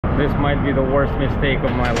This might be the worst mistake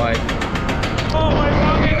of my life. Oh my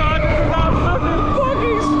fucking god, this is absolutely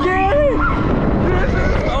fucking scary! This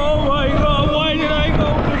is, oh my god, why did I go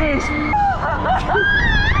to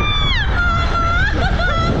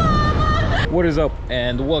this? What is up,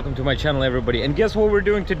 and welcome to my channel, everybody. And guess what we're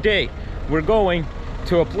doing today? We're going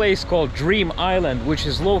to a place called Dream Island, which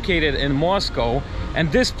is located in Moscow,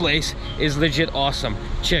 and this place is legit awesome.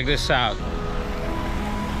 Check this out.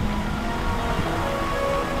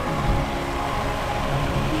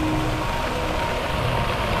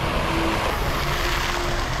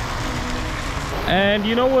 And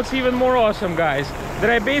you know what's even more awesome, guys? That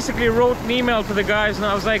I basically wrote an email to the guys and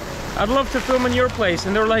I was like, I'd love to film in your place.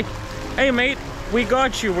 And they're like, hey mate, we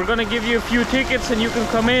got you. We're gonna give you a few tickets and you can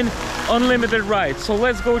come in, unlimited rides. So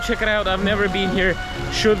let's go check it out. I've never been here.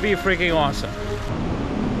 Should be freaking awesome.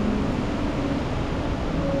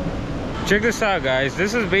 Check this out, guys.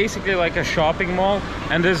 This is basically like a shopping mall.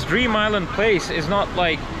 And this Dream Island place is not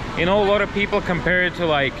like, you know, a lot of people compare it to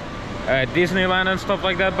like Disneyland and stuff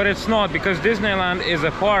like that, but it's not, because Disneyland is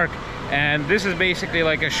a park and this is basically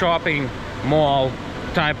like a shopping mall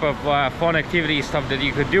type of fun activity stuff that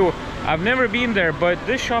you could do. I've never been there, but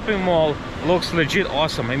this shopping mall looks legit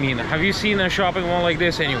awesome. I mean, have you seen a shopping mall like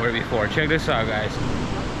this anywhere before? Check this out, guys.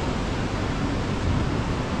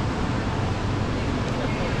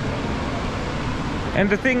 And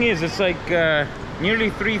the thing is, it's like nearly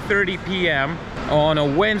 3:30 p.m. on a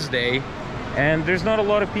Wednesday, and there's not a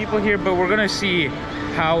lot of people here, but we're gonna see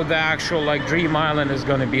how the actual like Dream Island is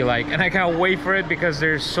gonna be like. And I can't wait for it because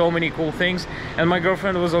there's so many cool things, and my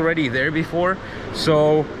girlfriend was already there before,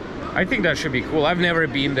 so I think that should be cool. I've never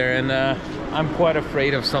been there, and I'm quite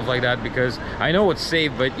afraid of stuff like that because I know it's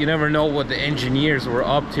safe, but you never know what the engineers were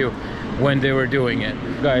up to when they were doing it.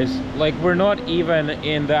 Guys, like, we're not even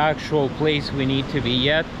in the actual place we need to be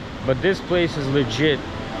yet, but this place is legit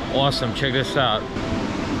awesome. Check this out.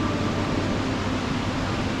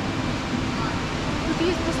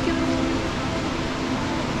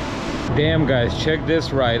 Damn, guys, check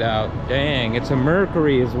this ride out. Dang, it's a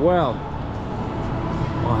Mercury as well.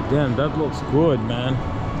 Oh damn, that looks good, man.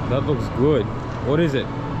 That looks good. What is it?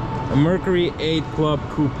 A Mercury 8 Club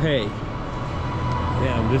Coupe.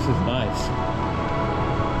 Damn, this is nice.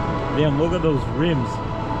 Damn, look at those rims.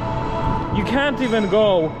 You can't even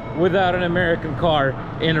go without an American car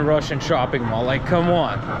in a Russian shopping mall. Like, come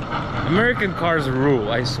on. American cars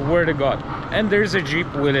rule, I swear to God. And there's a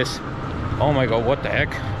Jeep Willys. Oh my god, what the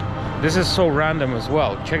heck? This is so random as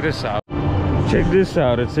well. Check this out. Check this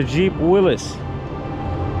out. It's a Jeep Willys.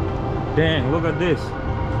 Dang, look at this.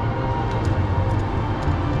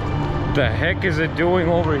 The heck is it doing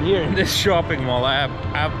over here in this shopping mall? I have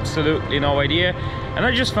absolutely no idea. And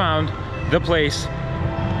I just found the place,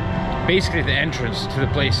 basically the entrance to the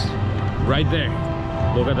place right there.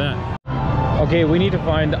 Look at that. Okay, we need to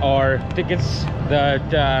find our tickets that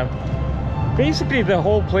basically the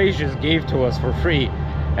whole place just gave to us for free,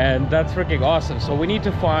 and that's freaking awesome. So we need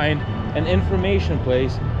to find an information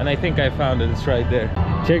place, and I think I found it. It's right there.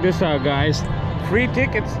 Check this out, guys. Free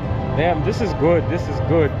tickets. Damn, this is good. This is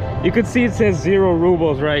good. You can see it says 0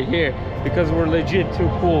 rubles right here because we're legit too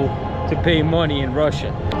cool to pay money in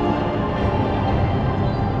Russia.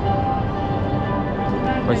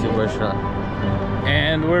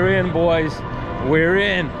 And we're in, boys. We're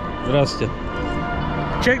in. Здравствуйте.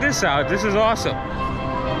 Check this out. This is awesome.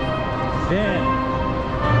 Damn.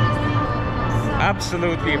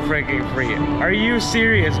 Absolutely freaking free. Are you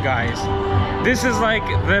serious, guys? This is like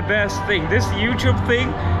the best thing. This YouTube thing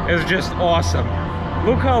is just awesome.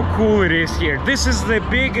 Look how cool it is here. This is the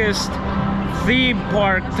biggest theme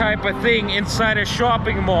park type of thing inside a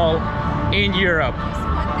shopping mall in Europe.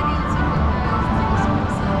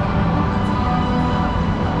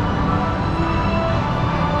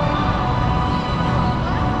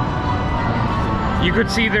 You could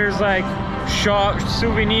see there's like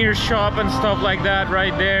souvenir shop and stuff like that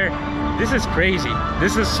right there. This is crazy.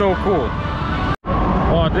 This is so cool.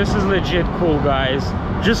 Oh, this is legit cool, guys.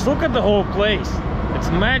 Just look at the whole place. It's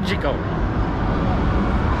magical.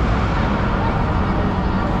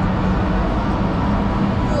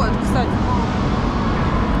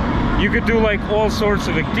 You could do like all sorts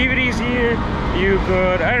of activities here. You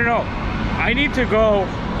could, I don't know. I need to go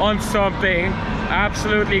on something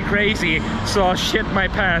absolutely crazy, so I'll shit my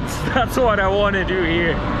pants. That's what I want to do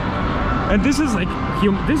here. And this is like,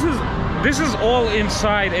 this is all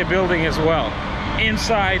inside a building as well.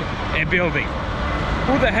 Inside a building.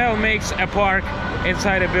 Who the hell makes a park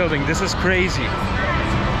inside a building? This is crazy.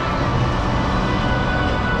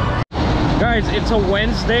 Guys, it's a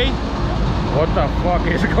Wednesday. What the fuck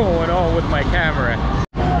is going on with my camera?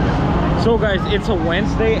 So guys, it's a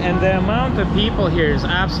Wednesday and the amount of people here is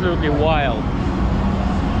absolutely wild.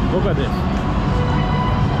 Look at this.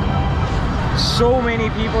 So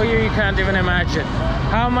many people here, you can't even imagine.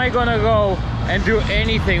 How am I gonna go and do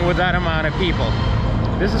anything with that amount of people?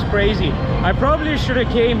 This is crazy. I probably should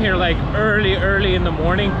have came here like early in the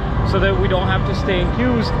morning so that we don't have to stay in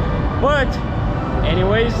queues. But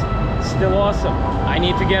anyways, still awesome. I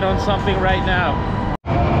need to get on something right now.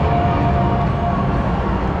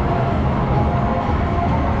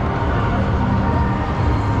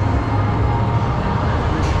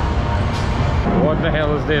 What the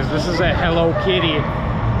hell is this? This is a Hello Kitty,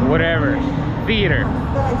 whatever, theater.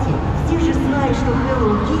 Все же знают, что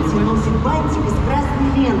Hello Kitty носит бантик из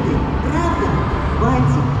красной ленты. Правда?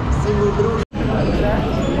 Бантик – символ дружбы.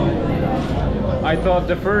 I thought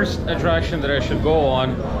the first attraction that I should go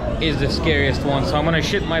on is the scariest one. So I'm gonna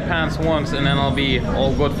shit my pants once and then I'll be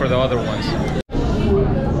all good for the other ones.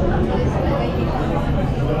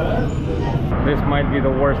 This might be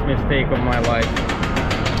the worst mistake of my life.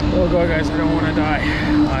 Oh god guys, I don't want to die.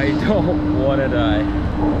 I don't want to die.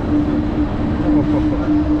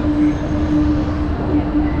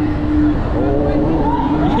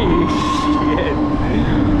 Holy shit.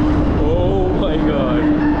 Oh my god.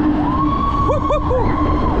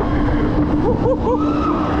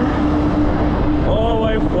 Oh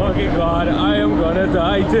my fucking god, I am gonna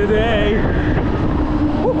die today.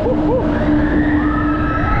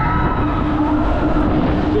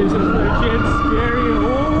 This is legit scary.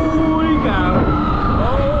 Holy cow.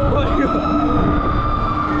 Oh my god.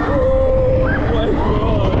 Oh my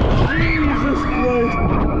god. Jesus Christ.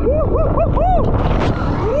 Oh my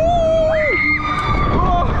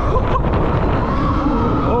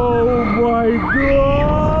god.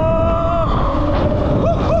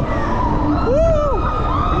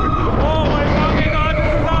 Oh my fucking god.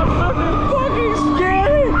 This is absolutely fucking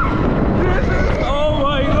scary. This is, oh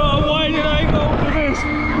my god. Why did I go to this?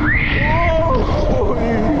 Holy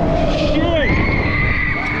shit!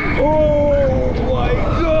 Oh my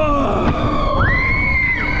god!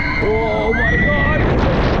 Oh my god!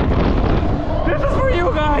 This is for you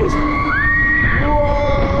guys! Whoa!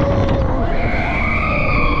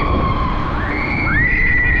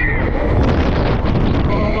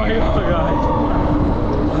 Oh my god, guys!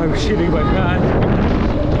 I'm shitting my pants.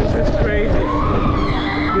 This is crazy.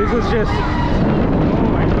 This is just... oh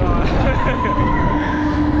my god.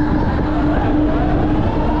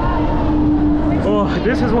 Oh,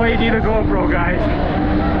 this is why you need a GoPro, guys,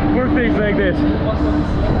 for things like this.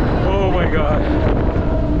 Oh my god.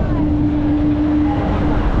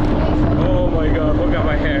 Oh my god, look at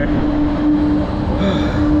my hair.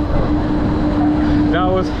 That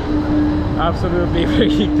was absolutely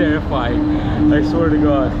freaking terrifying. I swear to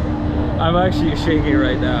god. I'm actually shaking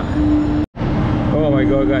right now. Oh my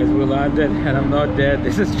god guys, we landed and I'm not dead.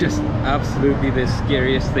 This is just absolutely the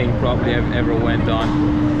scariest thing probably I've ever went on.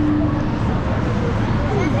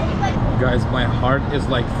 Guys, my heart is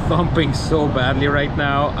like thumping so badly right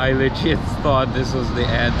now. I legit thought this was the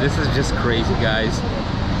end. This is just crazy, guys.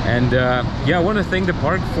 And yeah, I want to thank the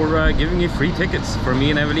park for giving me free tickets for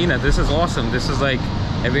me and Evelina. This is awesome. This is like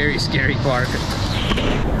a very scary park.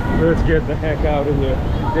 Let's get the heck out of here.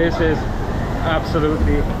 This is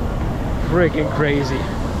absolutely freaking crazy.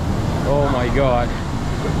 Oh my god.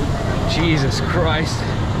 Jesus Christ.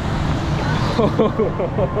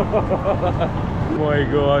 Oh my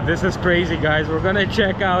god, this is crazy, guys. We're gonna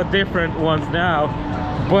check out different ones now,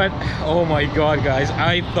 but oh my god, guys,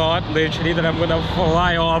 I thought literally that I'm gonna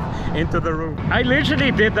fly off into the roof. I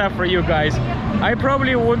literally did that for you guys. I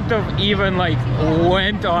probably wouldn't have even like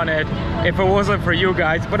went on it if it wasn't for you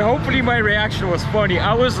guys, but hopefully my reaction was funny.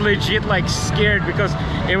 I was legit like scared because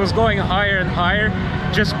it was going higher and higher.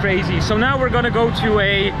 Just crazy. So now we're gonna go to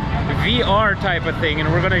a VR type of thing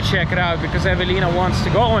and we're gonna check it out because Evelina wants to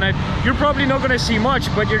go on it. You're probably not gonna see much,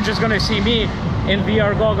 but you're just gonna see me in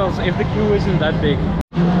VR goggles if the queue isn't that big.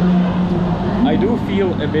 I do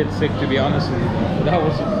feel a bit sick, to be honest with you. That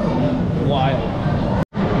was wild.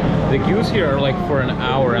 The queues here are like for an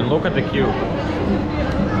hour and look at the queue.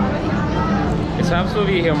 It's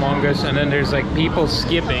absolutely humongous, and then there's like people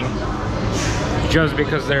skipping just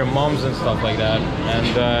because they're moms and stuff like that,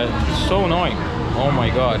 and it's so annoying. Oh my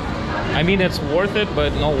god. I mean, it's worth it,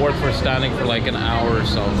 but not worth for standing for like an hour or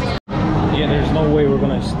so. Yeah, there's no way we're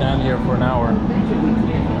gonna stand here for an hour.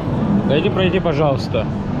 Дайте пройти, пожалуйста.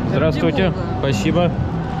 Здравствуйте. Спасибо.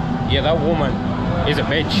 Yeah, that woman is a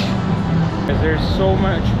bitch. Because there's so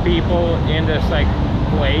much people in this like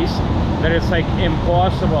place that it's like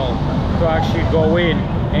impossible to actually go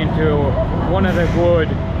into one of the good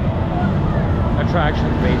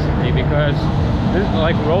attractions, basically, because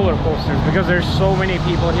like roller coasters, because there's so many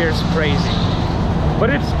people here. It's crazy, but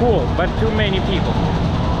it's cool, but too many people.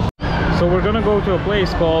 So we're gonna go to a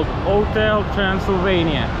place called Hotel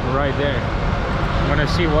Transylvania right there. I'm gonna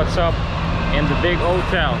see what's up in the big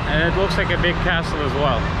hotel, and it looks like a big castle as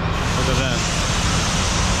well. Look at that.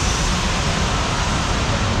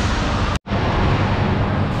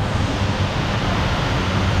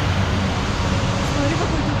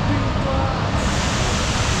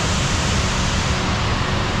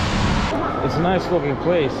 It's a nice looking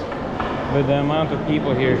place, but the amount of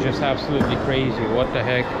people here is just absolutely crazy. What the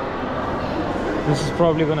heck? This is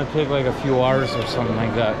probably gonna take like a few hours or something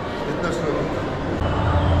like that.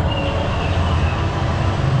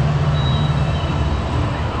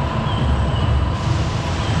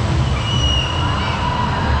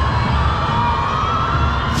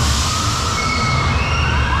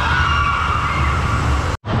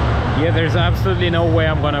 Yeah, there's absolutely no way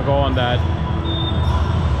I'm gonna go on that.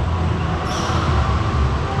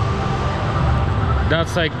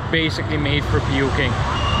 That's like basically made for puking.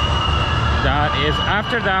 That is,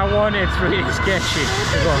 after that one, it's really sketchy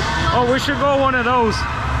to go. Oh, we should go one of those.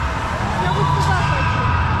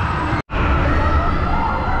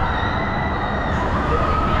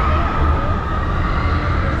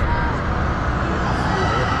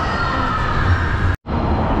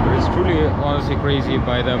 But it's truly, honestly crazy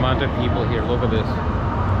by the amount of people here. Look at this.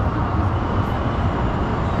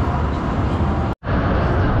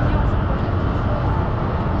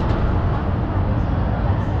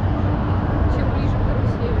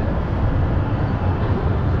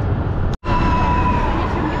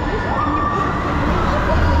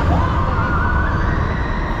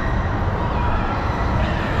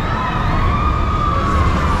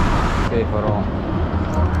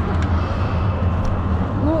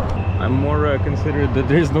 I'm more considerate that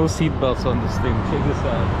there's no seat belts on this thing. Check this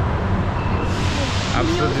out.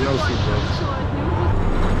 Absolutely no seat belts.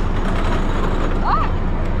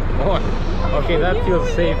 Oh, okay, that feels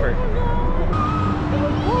safer.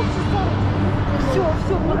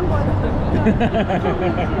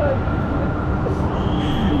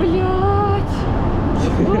 Блять!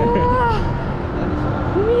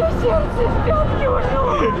 У меня сердце в пятки ушло!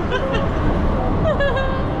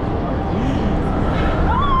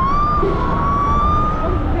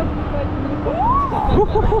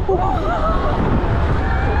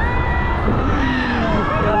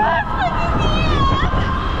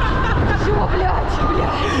 Чего, блядь,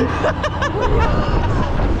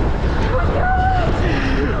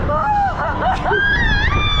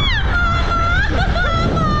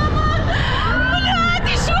 Блядь,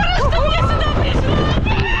 ты шуришь, что я сюда пришла?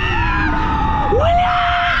 Блядь, Ваня!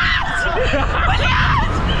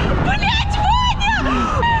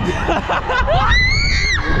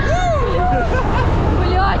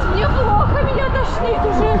 Блядь, мне плохо, меня тошнит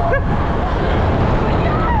уже.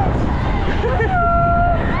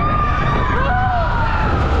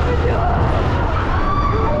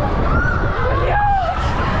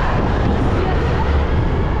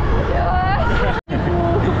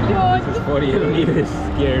 This is funny, Elena is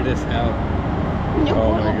scared as hell.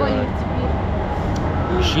 Oh my god.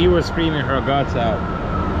 She was screaming her guts out.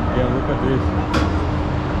 Yeah, look at this.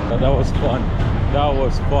 Oh, that was fun. That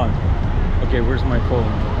was fun. Okay, where's my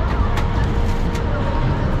phone?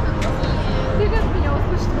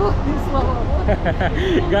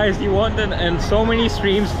 Guys, you wanted, and so many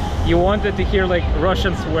streams, you wanted to hear like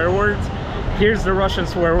Russian swear words. Here's the Russian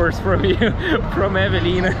swear words from you, from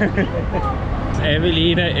Evelina.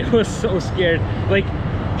 Evelina, it was so scared. Like,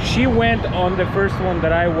 she went on the first one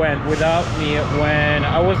that I went without me when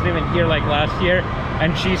I wasn't even here like last year,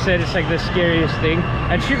 and she said it's like the scariest thing,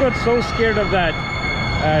 and she got so scared of that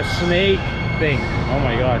snake thing. Oh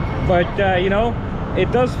my god. But you know,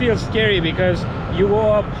 it does feel scary because you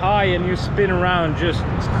go up high and you spin around. Just,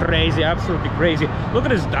 it's crazy, absolutely crazy. Look at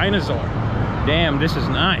this dinosaur. Damn, this is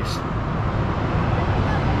nice.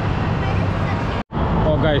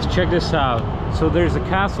 Oh guys, check this out. So there's a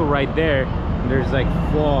castle right there, and there's like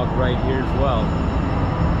fog right here as well.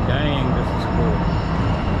 Dang, this is cool.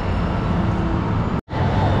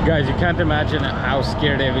 Guys, you can't imagine how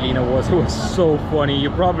scared Evelina was. It was so funny.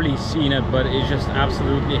 You've probably seen it, but it's just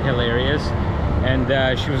absolutely hilarious. And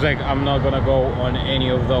she was like, I'm not gonna go on any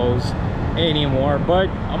of those anymore, but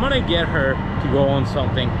I'm gonna get her to go on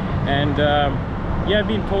something. And yeah, I've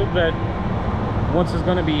been told that once it's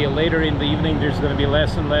gonna be later in the evening, there's gonna be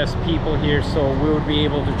less and less people here, so we would be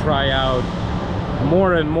able to try out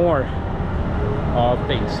more and more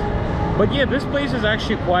things. But yeah, this place is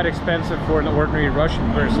actually quite expensive for an ordinary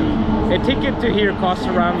Russian person. A ticket to here costs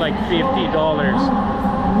around like $50.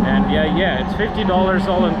 And yeah, it's $50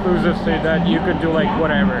 all inclusive, so that you could do like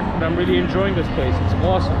whatever. But I'm really enjoying this place. It's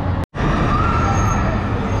awesome.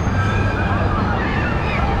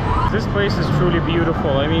 This place is truly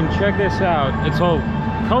beautiful. I mean, check this out. It's all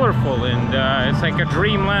colorful and it's like a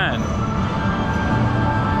dreamland.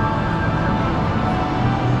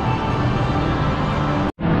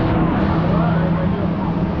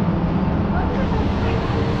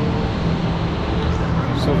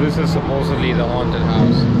 So this is supposedly the haunted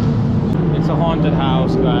house. It's a haunted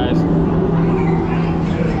house, guys.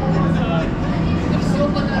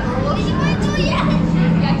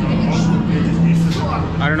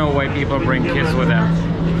 I don't know why people bring kids with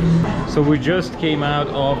them. So we just came out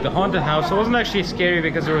of the haunted house. It wasn't actually scary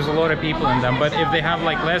because there was a lot of people in them, but if they have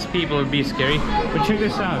like less people, it'd be scary. But check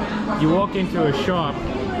this out. You walk into a shop.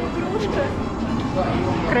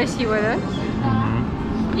 Красиво, да?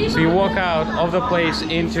 So you walk out of the place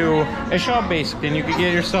into a shop basically, and you can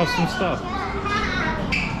get yourself some stuff.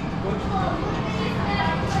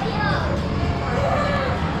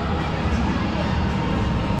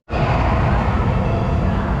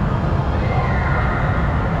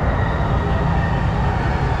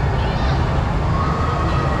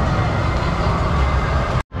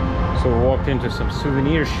 So we walked into some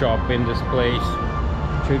souvenir shop in this place.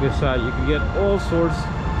 Check this out. You can get all sorts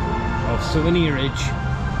of souvenirage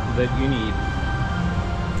that you need.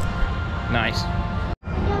 Nice.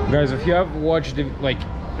 Guys, if you have watched the, like,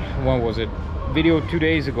 what was it, video 2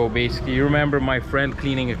 days ago, basically, you remember my friend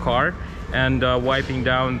cleaning a car and wiping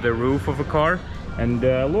down the roof of a car, and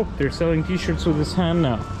look, they're selling t-shirts with this hand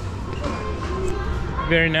now.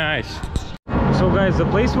 Very nice. So guys, the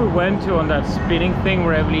place we went to on that spinning thing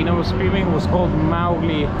where Evelina was screaming was called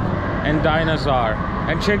Mowgli and Dinosaur.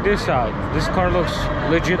 And check this out. This car looks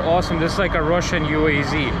legit awesome. This is like a Russian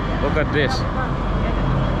UAZ. Look at this.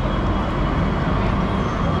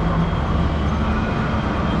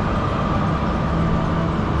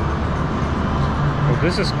 Oh,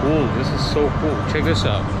 this is cool. This is so cool. Check this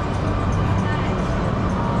out.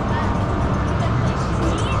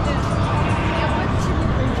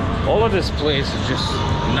 All of this place is just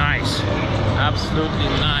nice. Absolutely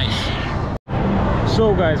nice.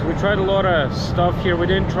 So guys, we tried a lot of stuff here. We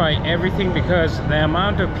didn't try everything because the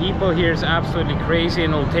amount of people here is absolutely crazy,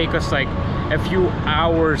 and it'll take us like a few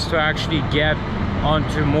hours to actually get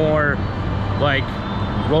onto more like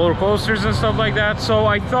roller coasters and stuff like that. So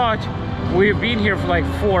I thought, we've been here for like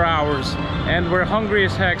 4 hours and we're hungry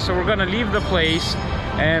as heck, so we're gonna leave the place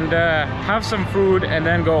and have some food and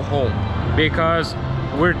then go home because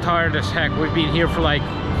we're tired as heck. We've been here for like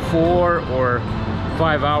 4 or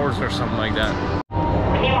 5 hours or something like that.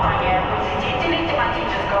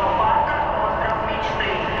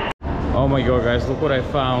 Oh my god, guys, look what I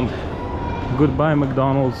found. Goodbye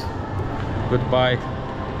McDonald's. Goodbye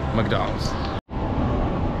McDonald's.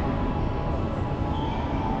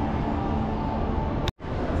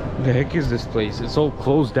 The heck is this place? It's all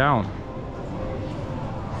closed down.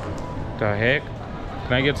 The heck?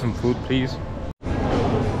 Can I get some food, please?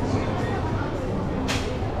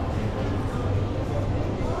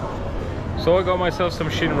 So I got myself some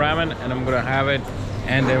Shin ramen and I'm gonna have it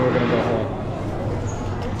and then we're gonna go home.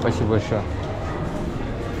 Спасибо большое.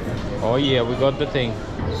 Oh yeah, we got the thing.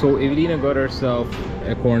 So Evelina got herself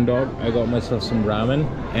a corn dog. I got myself some ramen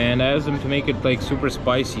and I asked them to make it like super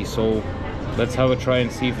spicy. So let's have a try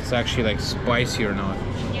and see if it's actually like spicy or not.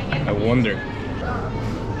 I wonder.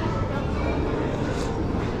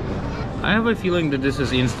 I have a feeling that this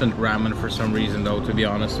is instant ramen for some reason though, to be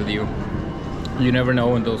honest with you. You never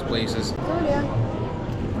know in those places.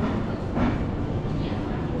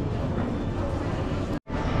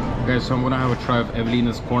 Guys, so I'm gonna have a try of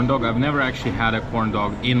Evelina's corn dog. I've never actually had a corn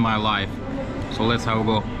dog in my life. So let's have a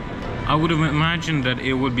go. I would have imagined that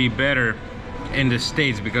it would be better in the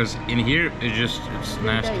States because in here it's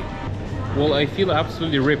nasty. Well, I feel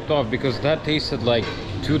absolutely ripped off because that tasted like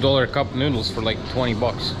 $2 cup noodles for like 20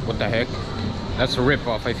 bucks. What the heck? That's a rip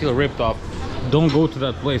off. I feel ripped off. Don't go to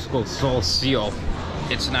that place called Salt Seal.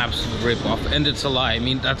 It's an absolute rip off and it's a lie. I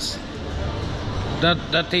mean, that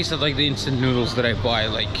tasted like the instant noodles that I buy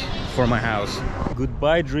like for my house.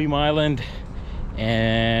 Goodbye Dream Island.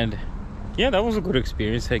 And yeah, that was a good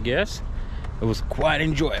experience, I guess. It was quite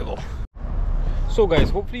enjoyable. So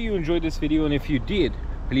guys, hopefully you enjoyed this video, and if you did,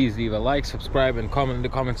 please leave a like, subscribe and comment in the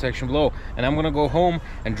comment section below, and I'm gonna go home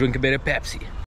and drink a bit of Pepsi.